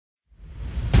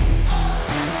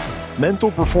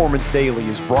Mental Performance Daily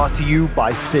is brought to you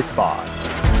by Fitbod.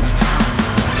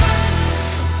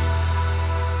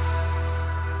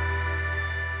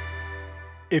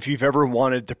 If you've ever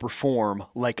wanted to perform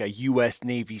like a U.S.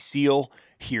 Navy SEAL,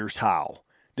 here's how.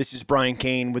 This is Brian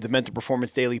Kane with the Mental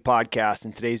Performance Daily podcast,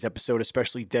 and today's episode is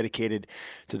especially dedicated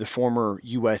to the former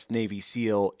U.S. Navy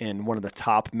SEAL and one of the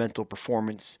top mental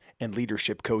performance and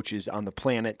leadership coaches on the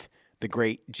planet, the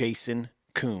great Jason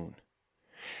Koon.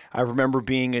 I remember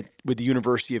being with the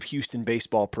University of Houston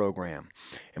baseball program,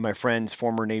 and my friends,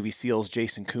 former Navy SEALs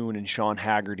Jason Koon and Sean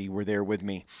Haggerty, were there with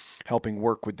me, helping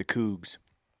work with the Cougs.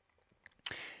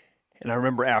 And I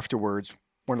remember afterwards,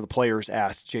 one of the players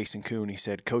asked Jason Koon, he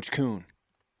said, "Coach Koon,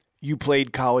 you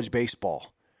played college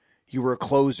baseball. You were a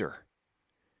closer.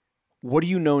 What do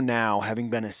you know now,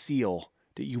 having been a SEAL,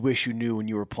 that you wish you knew when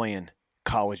you were playing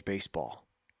college baseball?"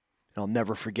 And I'll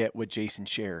never forget what Jason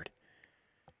shared.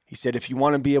 He said, if you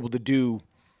want to be able to do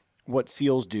what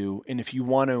SEALs do, and if you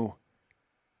want to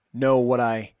know what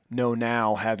I know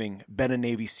now, having been a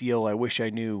Navy SEAL, I wish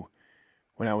I knew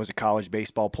when I was a college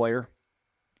baseball player,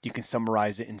 you can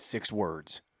summarize it in 6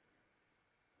 words.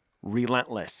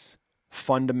 Relentless,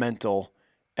 fundamental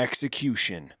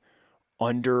execution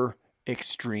under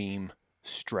extreme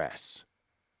stress.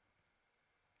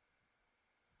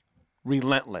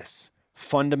 Relentless,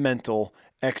 fundamental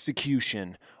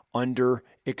execution under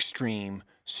extreme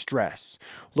stress.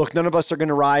 Look, none of us are going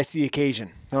to rise to the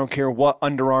occasion. I don't care what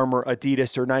Under Armour,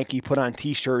 Adidas, or Nike put on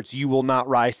t-shirts, you will not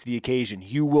rise to the occasion.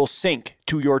 You will sink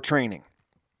to your training.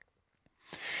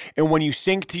 And when you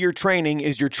sink to your training,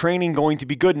 is your training going to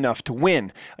be good enough to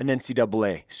win an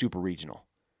NCAA Super Regional,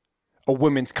 a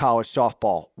Women's College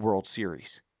Softball World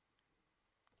Series,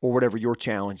 or whatever your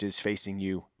challenge is facing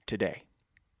you today?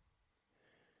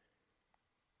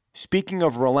 Speaking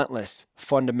of relentless,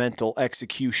 fundamental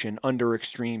execution under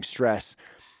extreme stress,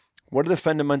 what are the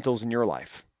fundamentals in your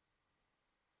life?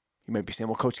 You might be saying,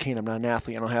 well, Coach Kane, I'm not an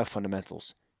athlete. I don't have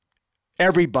fundamentals.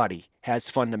 Everybody has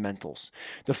fundamentals.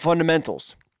 The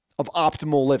fundamentals of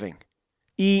optimal living.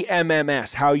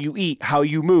 EMMS, how you eat, how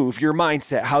you move, your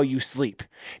mindset, how you sleep.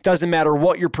 Doesn't matter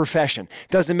what your profession,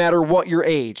 doesn't matter what your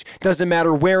age, doesn't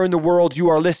matter where in the world you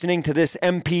are listening to this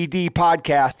MPD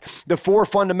podcast, the 4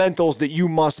 fundamentals that you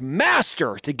must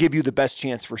master to give you the best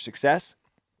chance for success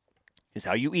is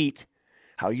how you eat,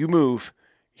 how you move,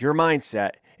 your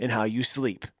mindset, and how you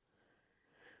sleep.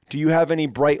 Do you have any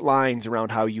bright lines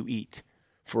around how you eat?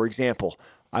 For example,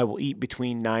 I will eat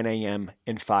between 9 a.m.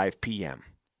 and 5 p.m.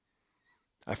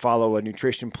 I follow a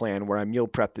nutrition plan where I meal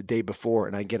prep the day before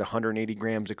and I get 180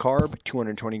 grams of carb,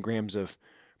 220 grams of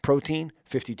protein,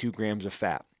 52 grams of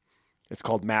fat. It's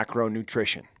called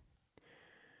macronutrition.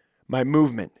 My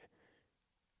movement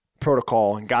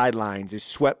protocol and guidelines is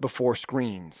sweat before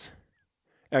screens.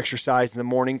 Exercise in the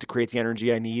morning to create the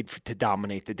energy I need to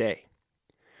dominate the day.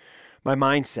 My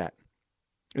mindset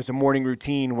is a morning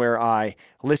routine where I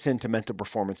listen to Mental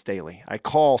Performance Daily. I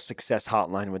call Success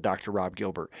Hotline with Dr. Rob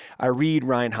Gilbert. I read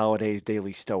Ryan Holiday's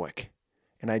Daily Stoic.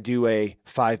 And I do a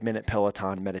 5-minute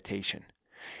Peloton meditation.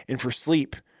 And for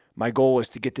sleep, my goal is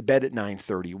to get to bed at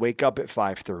 9:30, wake up at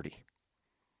 5:30.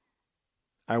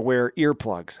 I wear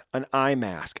earplugs, an eye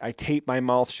mask. I tape my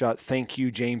mouth shut. Thank you,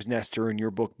 James Nestor, in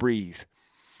your book, Breathe.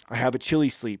 I have a chilly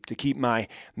sleep to keep my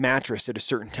mattress at a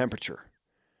certain temperature.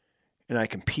 And I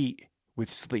compete with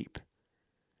sleep.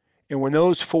 And when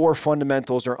those 4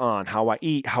 fundamentals are on, how I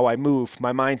eat, how I move,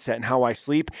 my mindset, and how I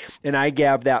sleep, and I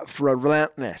have that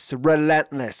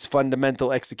relentless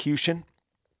fundamental execution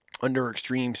under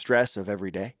extreme stress of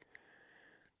every day,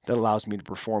 that allows me to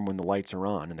perform when the lights are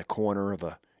on, in the corner of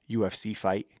a UFC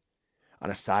fight, on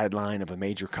a sideline of a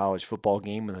major college football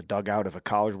game, in the dugout of a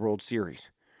College World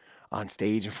Series, on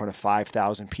stage in front of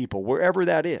 5,000 people, wherever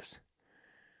that is.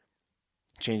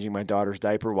 Changing my daughter's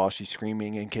diaper while she's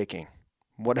screaming and kicking.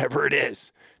 Whatever it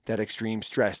is, that extreme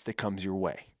stress that comes your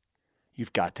way.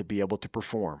 You've got to be able to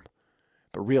perform.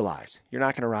 But realize, you're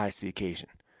not going to rise to the occasion.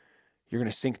 You're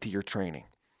going to sink to your training.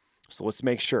 So let's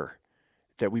make sure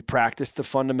that we practice the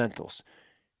fundamentals.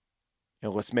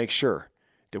 And let's make sure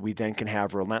that we then can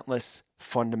have relentless,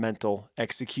 fundamental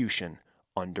execution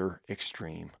under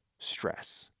extreme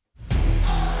stress.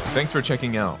 Thanks for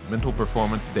checking out Mental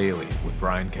Performance Daily with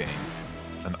Brian Kane,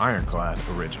 an Ironclad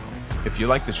original. If you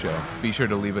like the show, be sure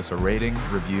to leave us a rating,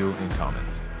 review, and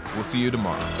comment. We'll see you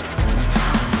tomorrow.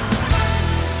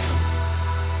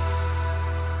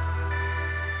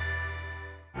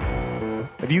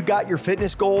 Have you got your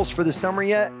fitness goals for the summer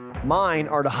yet? Mine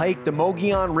are to hike the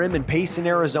Mogollon Rim in Payson,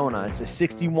 Arizona. It's a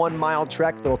 61-mile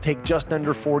trek that'll take just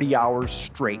under 40 hours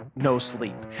straight, no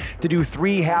sleep. To do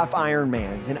 3 half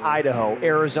Ironmans in Idaho,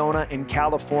 Arizona, and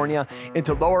California, and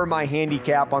to lower my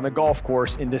handicap on the golf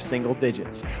course into single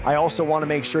digits. I also want to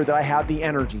make sure that I have the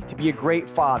energy to be a great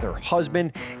father,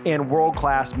 husband, and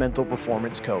world-class mental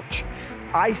performance coach.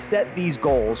 I set these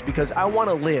goals because I want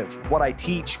to live what I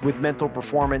teach with mental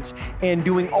performance, and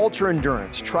doing ultra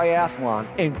endurance, triathlon,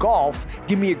 and golf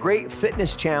give me a great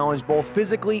fitness challenge both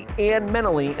physically and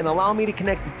mentally, and allow me to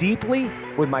connect deeply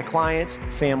with my clients,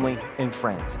 family, and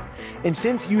friends. And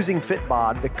since using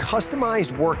Fitbod, the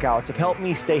customized workouts have helped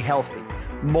me stay healthy,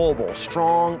 mobile,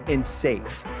 strong, and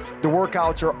safe. The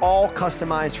workouts are all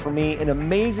customized for me and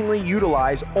amazingly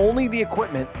utilize only the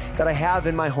equipment that I have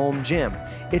in my home gym.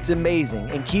 It's amazing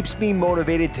and keeps me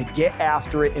motivated to get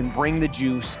after it and bring the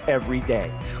juice every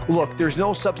day. Look, there's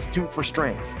no substitute for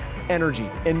strength, energy,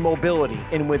 and mobility.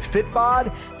 And with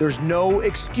Fitbod, there's no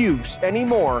excuse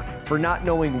anymore for not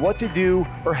knowing what to do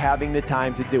or having the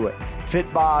time to do it.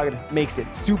 Fitbod makes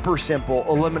it super simple,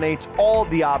 eliminates all of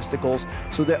the obstacles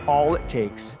so that all it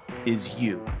takes is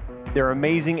you. Their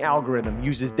amazing algorithm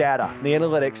uses data and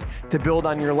analytics to build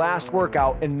on your last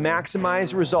workout and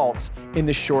maximize results in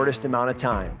the shortest amount of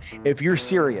time. If you're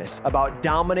serious about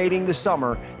dominating the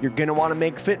summer, you're going to want to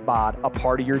make Fitbod a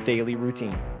part of your daily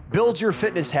routine. Build your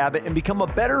fitness habit and become a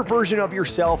better version of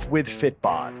yourself with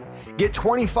Fitbod. Get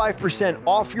 25%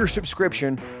 off your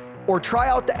subscription or try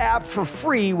out the app for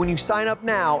free when you sign up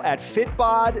now at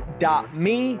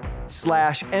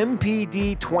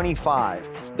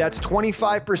fitbod.me/MPD25. That's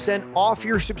 25% off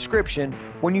your subscription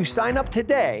when you sign up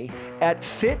today at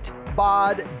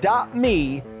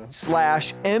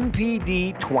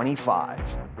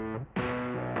fitbod.me/MPD25.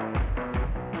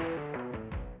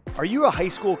 Are you a high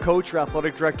school coach or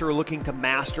athletic director looking to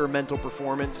master mental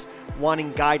performance,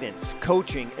 wanting guidance,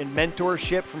 coaching, and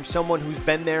mentorship from someone who's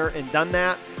been there and done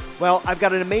that? Well, I've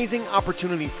got an amazing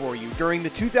opportunity for you. During the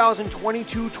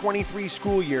 2022-23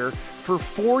 school year, for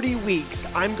 40 weeks,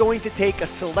 I'm going to take a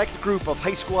select group of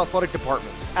high school athletic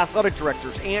departments, athletic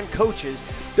directors, and coaches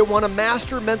that want to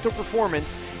master mental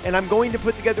performance, and I'm going to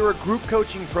put together a group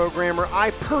coaching program where I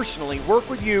personally work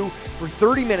with you for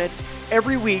 30 minutes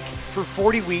every week for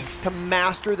 40 weeks to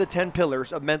master the 10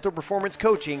 pillars of mental performance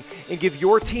coaching and give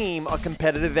your team a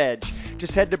competitive edge.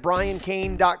 Just head to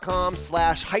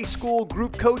briankane.com/high school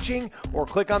group coaching or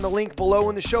click on the link below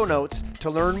in the show notes to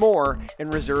learn more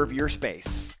and reserve your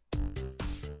space.